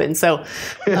didn't happen. So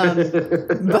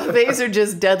buffets are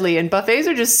just deadly, and buffets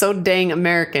are just so dang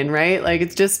American, right?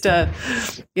 It's just,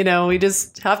 we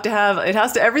just have to have,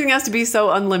 everything has to be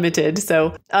so unlimited.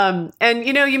 So, and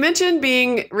you mentioned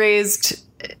being raised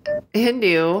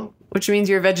Hindu. which means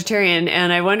you're a vegetarian.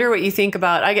 And I wonder what you think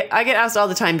about, I get asked all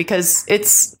the time because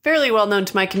it's fairly well known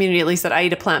to my community, at least, that I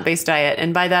eat a plant-based diet.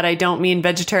 And by that, I don't mean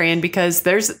vegetarian because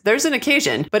there's an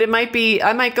occasion, but it might be,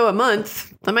 I might go a month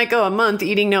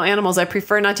eating no animals. I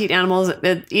prefer not to eat animals.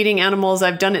 Eating animals,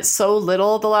 I've done it so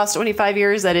little the last 25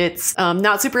 years that it's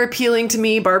not super appealing to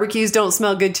me. Barbecues don't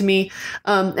smell good to me.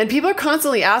 And people are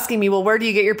constantly asking me, well, where do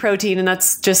you get your protein? And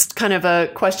that's just kind of a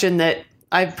question that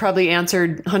I've probably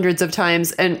answered hundreds of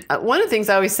times. And one of the things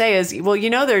I always say is, well,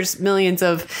 there's millions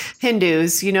of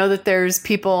Hindus, that there's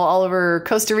people all over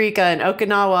Costa Rica and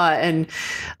Okinawa and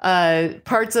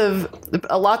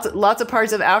lots of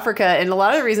parts of Africa. And a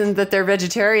lot of the reasons that they're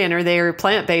vegetarian or they're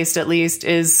plant-based, at least,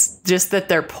 is just that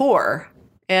they're poor.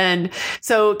 And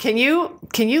so can you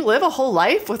live a whole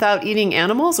life without eating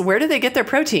animals? Where do they get their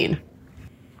protein?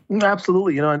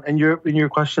 Absolutely. And your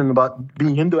question about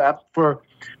being Hindu,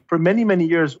 for many, many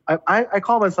years, I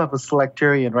call myself a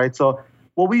selectarian, right? So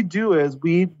what we do is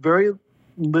we eat very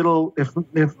little, if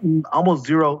almost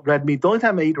zero red meat. The only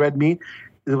time I eat red meat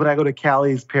is when I go to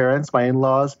Callie's parents, my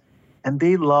in-laws, and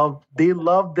they love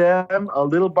them a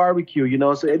little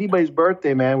barbecue, So anybody's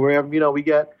birthday, man, wherever, we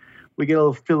get a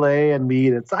little filet and we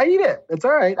eat it. So I eat it. It's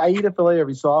all right. I eat a filet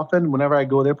every so often whenever I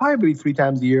go there, probably 3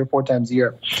 times a year, 4 times a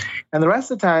year. And the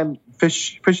rest of the time,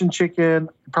 fish and chicken,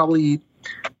 probably eat,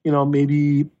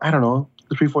 maybe, I don't know,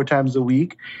 3-4 times a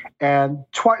week. And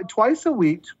twice a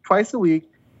week,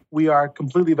 we are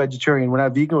completely vegetarian. We're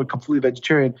not vegan, we're completely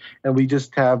vegetarian. And we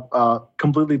just have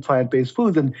completely plant-based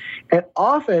foods. And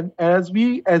often, as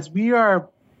we are,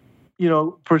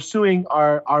 pursuing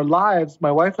our lives,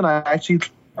 my wife and I actually,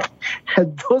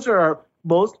 those are our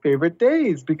most favorite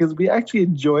days because we actually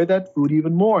enjoy that food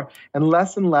even more. And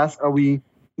less are we,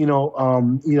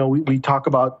 we talk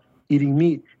about eating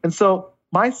meat. And so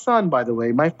my son, by the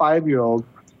way, my 5-year-old,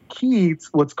 he eats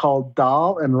what's called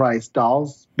dal and rice.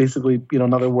 Dal's basically,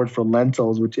 another word for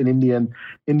lentils, which in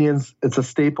Indians, it's a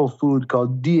staple food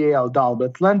called dal, dal,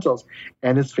 but it's lentils.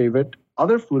 And his favorite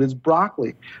other food is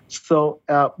broccoli. So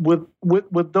with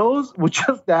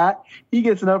just that, he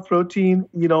gets enough protein,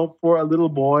 for a little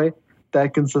boy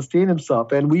that can sustain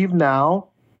himself. And we've now,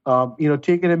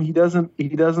 taken him. He doesn't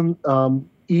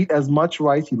eat as much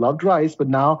rice. He loved rice, but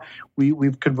now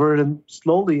we've converted him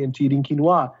slowly into eating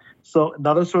quinoa. So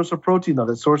another source of protein,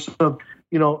 another source of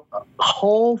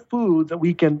whole food that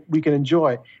we can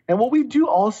enjoy. And what we do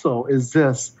also is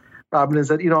this, Robin, is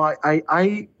that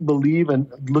I believe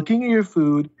in looking at your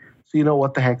food so you know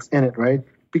what the heck's in it, right?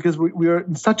 Because we are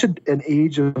in such an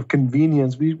age of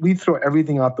convenience. We throw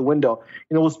everything out the window.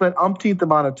 We'll spend umpteenth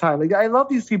amount of time. Like I love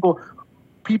these people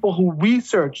who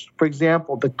research, for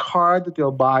example, the car that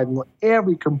they'll buy, they'll know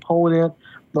every component.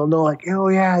 They'll know like, oh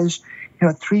yeah, it's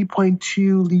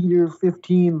 3.2 liter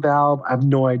 15 valve. I have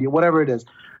no idea, whatever it is.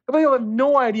 But they have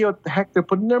no idea what the heck they're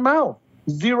putting in their mouth.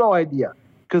 Zero idea,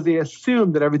 because they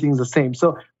assume that everything's the same.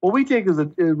 So what we take is a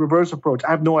reverse approach.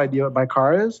 I have no idea what my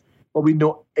car is, but we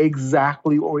know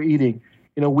exactly what we're eating.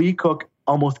 We cook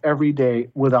almost every day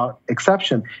without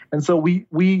exception. And so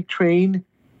we train,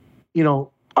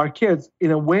 our kids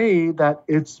in a way that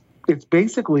it's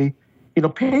basically,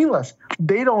 painless.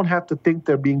 They don't have to think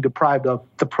they're being deprived of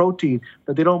the protein,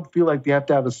 that they don't feel like they have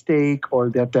to have a steak or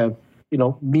they have to have,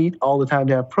 meat all the time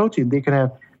to have protein. They can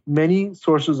have many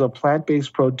sources of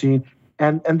plant-based protein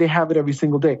and they have it every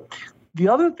single day. The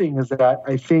other thing is that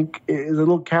I think is a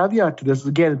little caveat to this.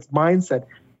 Again, it's mindset.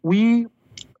 We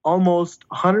almost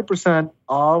 100%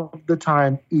 of the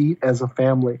time eat as a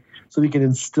family, so we can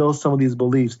instill some of these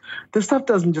beliefs. This stuff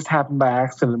doesn't just happen by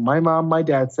accident. My mom, my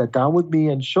dad sat down with me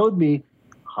and showed me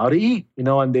how to eat,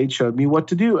 and they showed me what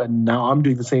to do. And now I'm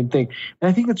doing the same thing. And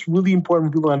I think it's really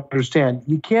important for people to understand.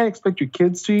 You can't expect your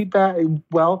kids to eat that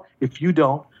well if you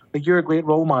don't. Like, you're a great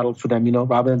role model for them,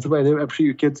 Robin. I'm sure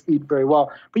your kids eat very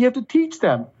well. But you have to teach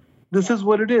them. This is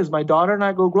what it is. My daughter and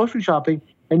I go grocery shopping,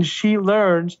 and she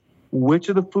learns which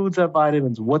of the foods have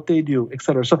vitamins, what they do, et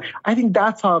cetera. So I think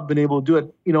that's how I've been able to do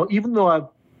it. Even though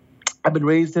I've been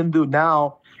raised Hindu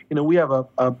now, we have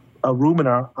a room in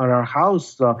our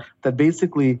house that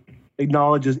basically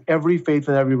acknowledges every faith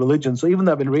and every religion. So even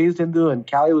though I've been raised Hindu and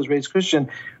Callie was raised Christian,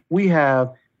 we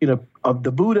have, of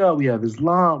the Buddha, we have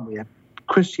Islam, we have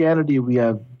Christianity, we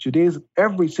have Judaism,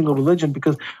 every single religion,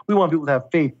 because we want people to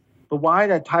have faith. But why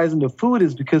that ties into food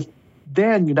is because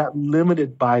then you're not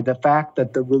limited by the fact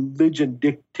that the religion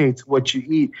dictates what you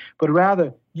eat, but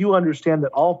rather you understand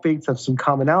that all faiths have some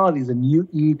commonalities, and you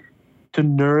eat to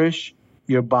nourish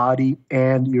your body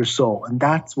and your soul. And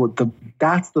that's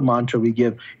the mantra we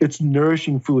give. It's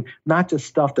nourishing food, not just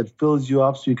stuff that fills you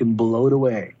up so you can bloat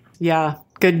away. Yeah.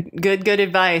 Good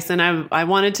advice. And I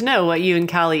wanted to know what you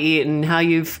and Callie eat and how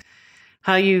you've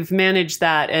managed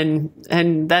that.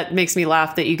 And that makes me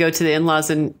laugh that you go to the in-laws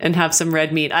and have some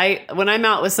red meat. When I'm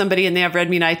out with somebody and they have red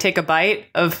meat, I take a bite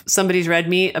of somebody's red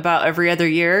meat about every other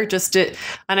year,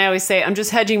 and I always say, I'm just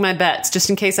hedging my bets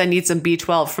just in case I need some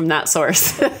B12 from that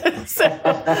source.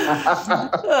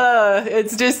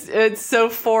 It's so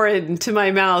foreign to my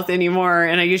mouth anymore.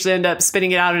 And I usually end up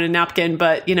spitting it out in a napkin,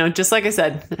 but just like I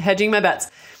said, hedging my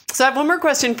bets. So I have one more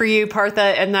question for you, Partha,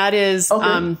 and that is,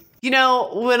 okay.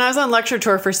 When I was on lecture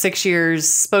tour for 6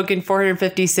 years, spoke in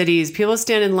 450 cities, people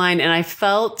stand in line, and I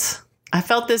felt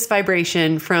this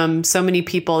vibration from so many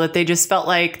people that they just felt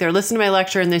like they're listening to my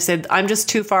lecture and they said, I'm just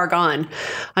too far gone.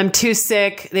 I'm too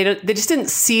sick. They just didn't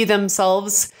see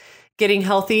themselves getting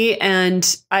healthy. And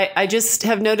I just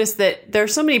have noticed that there are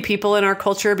so many people in our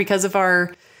culture, because of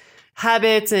our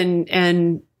habits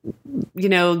and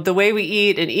the way we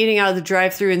eat and eating out of the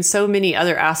drive-through and so many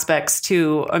other aspects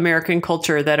to American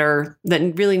culture that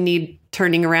really need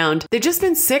turning around. They've just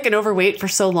been sick and overweight for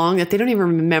so long that they don't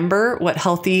even remember what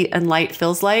healthy and light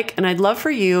feels like. And I'd love for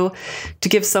you to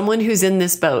give someone who's in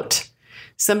this boat,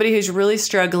 somebody who's really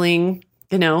struggling,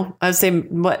 I would say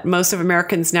what most of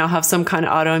Americans now have some kind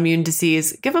of autoimmune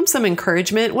disease, give them some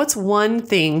encouragement. What's one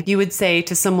thing you would say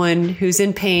to someone who's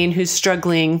in pain, who's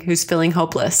struggling, who's feeling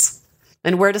hopeless?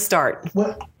 And where to start?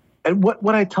 What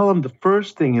I tell them, the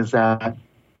first thing is that,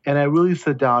 and I really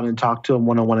sit down and talk to them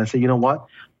one-on-one. I say, you know what?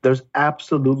 There's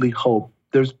absolutely hope.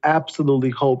 There's absolutely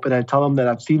hope. And I tell them that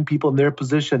I've seen people in their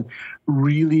position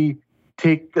really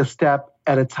take a step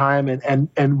at a time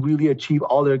and really achieve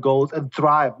all their goals and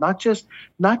thrive. Not just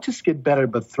get better,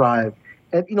 but thrive.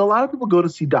 And a lot of people go to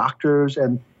see doctors,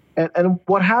 and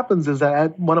what happens is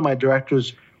that one of my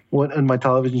directors in my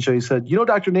television show, he said,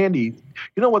 Dr. Nandi,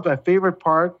 what my favorite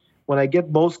part, when I get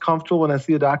most comfortable when I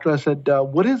see a doctor, I said,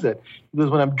 what is it? He goes,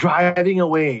 when I'm driving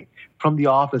away from the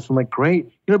office. I'm like,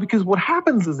 great. Because what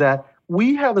happens is that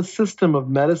we have a system of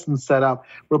medicine set up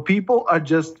where people are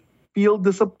just feel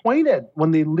disappointed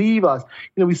when they leave us.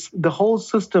 The whole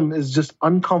system is just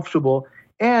uncomfortable,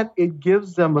 and it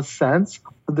gives them a sense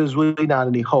that there's really not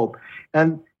any hope.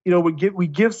 And, we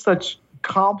give such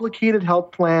complicated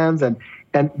health plans, and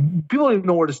people don't even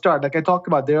know where to start. Like I talked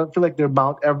about, they feel like they're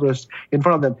Mount Everest in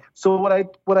front of them. So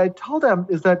what I tell them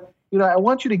is that, I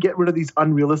want you to get rid of these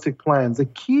unrealistic plans. The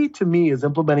key to me is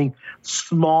implementing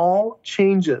small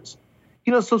changes.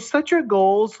 So set your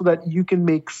goals so that you can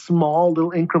make small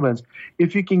little increments.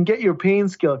 If you can get your pain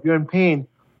scale, if you're in pain,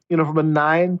 from a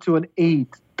 9 to an 8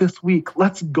 this week,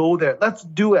 let's go there. Let's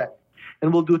do it.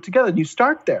 And we'll do it together. And you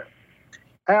start there.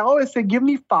 I always say, give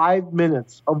me 5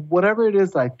 minutes of whatever it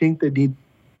is I think they need,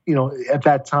 at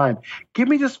that time. Give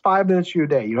me just 5 minutes of your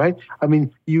day, right? I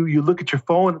mean, you look at your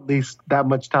phone at least that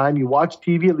much time. You watch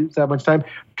TV at least that much time.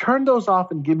 Turn those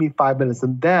off and give me 5 minutes.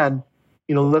 And then,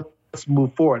 let's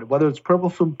move forward. Whether it's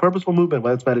purposeful movement,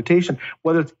 whether it's meditation,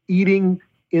 whether it's eating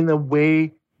in a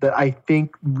way that I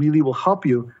think really will help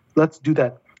you, let's do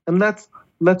that. And let's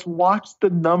watch the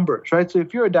numbers, right? So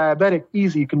if you're a diabetic,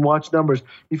 easy, you can watch numbers.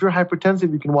 If you're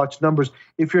hypertensive, you can watch numbers.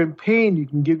 If you're in pain, you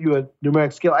can give you a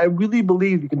numeric scale. I really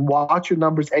believe you can watch your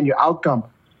numbers and your outcome.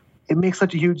 It makes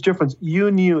such a huge difference. You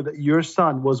knew that your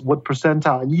son was what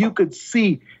percentile, and you could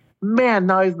see, man,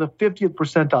 now he's in the 50th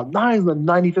percentile. Now he's in the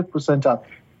 95th percentile.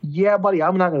 Yeah, buddy,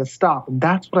 I'm not going to stop. And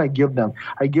that's what I give them.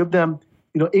 I give them,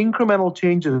 incremental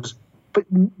changes,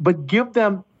 but give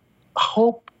them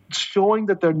hope, showing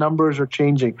that their numbers are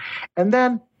changing. And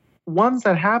then once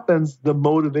that happens, the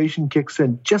motivation kicks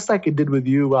in, just like it did with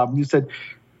you, Rob. You said,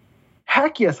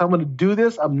 heck yes, I'm going to do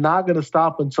this. I'm not going to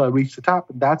stop until I reach the top.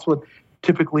 And that's what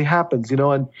typically happens,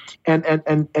 and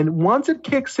once it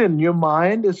kicks in, your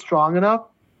mind is strong enough,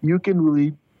 you can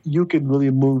really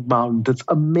move mountains. It's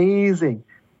amazing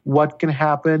what can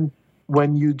happen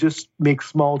when you just make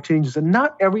small changes. And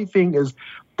not everything is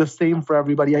the same for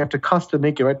everybody. You have to custom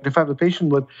make it, right? If I have a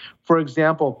patient with, for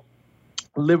example,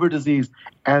 liver disease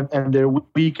and they're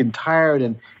weak and tired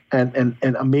and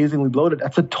amazingly bloated,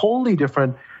 that's a totally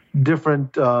different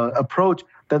approach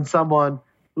than someone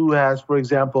who has, for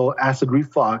example, acid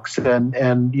reflux and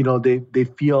they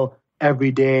feel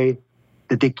every day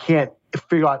that they can't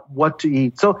figure out what to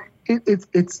eat. So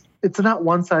it's not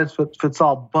one size fits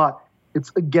all, but it's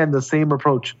again the same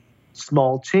approach.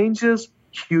 Small changes,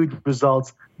 huge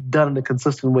results, done in a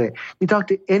consistent way. You talk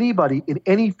to anybody in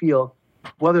any field,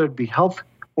 whether it be health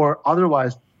or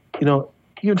otherwise, you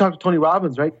can talk to Tony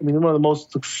Robbins, right? I mean, one of the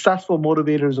most successful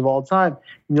motivators of all time.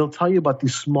 And he'll tell you about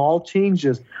these small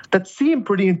changes that seem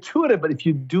pretty intuitive, but if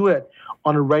you do it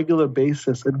on a regular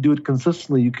basis and do it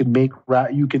consistently, you can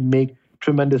make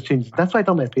tremendous changes. That's why I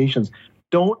tell my patients,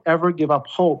 don't ever give up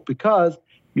hope, because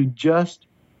you just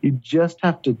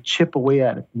have to chip away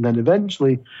at it. And then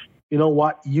eventually, you know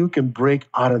what? You can break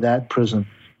out of that prison.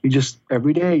 You just,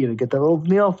 every day, get that little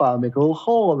nail file, make a little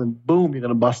hole, and then boom, you're going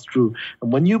to bust through.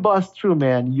 And when you bust through,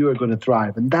 man, you are going to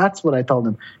thrive. And that's what I tell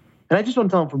them. And I just want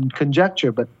to tell them from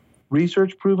conjecture, but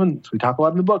research proven. So we talk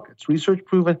about in the book. It's research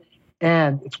proven.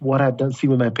 And it's what I've done, see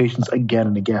with my patients again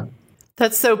and again.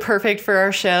 That's so perfect for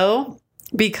our show,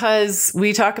 because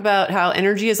we talk about how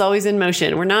energy is always in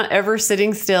motion. We're not ever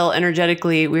sitting still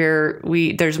energetically.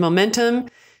 There's momentum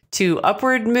to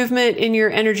upward movement in your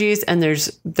energies, and there's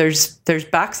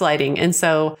backsliding. And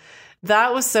so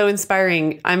that was so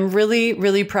inspiring. I'm really,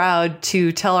 really proud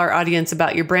to tell our audience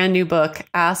about your brand new book,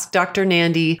 Ask Dr.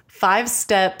 Nandi, 5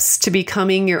 Steps to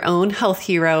Becoming Your Own Health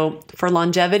Hero for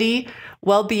Longevity,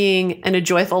 Well-Being, and a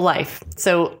Joyful Life.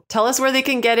 So tell us where they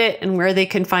can get it and where they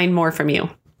can find more from you.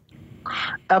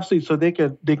 Absolutely. So they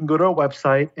can go to our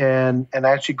website and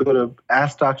actually go to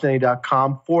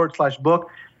askdrnandi.com/book.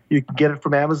 You can get it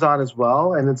from Amazon as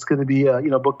well. And it's going to be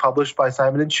a book published by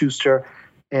Simon & Schuster.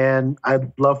 And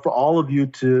I'd love for all of you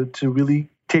to really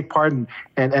take part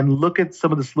and look at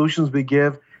some of the solutions we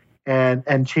give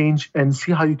and change and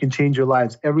see how you can change your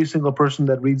lives. Every single person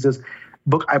that reads this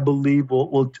book, I believe,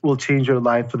 will change your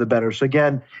life for the better. So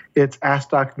again, it's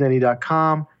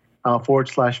askdrnandi.com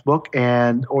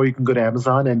 /book, or you can go to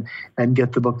Amazon and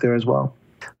get the book there as well.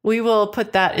 We will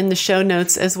put that in the show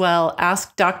notes as well.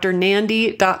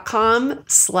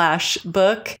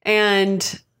 AskDrNandi.com/book.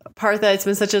 And Partha, it's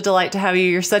been such a delight to have you.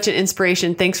 You're such an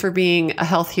inspiration. Thanks for being a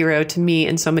health hero to me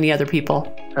and so many other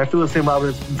people. I feel the same, Robert.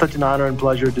 It's been such an honor and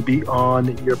pleasure to be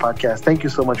on your podcast. Thank you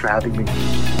so much for having me.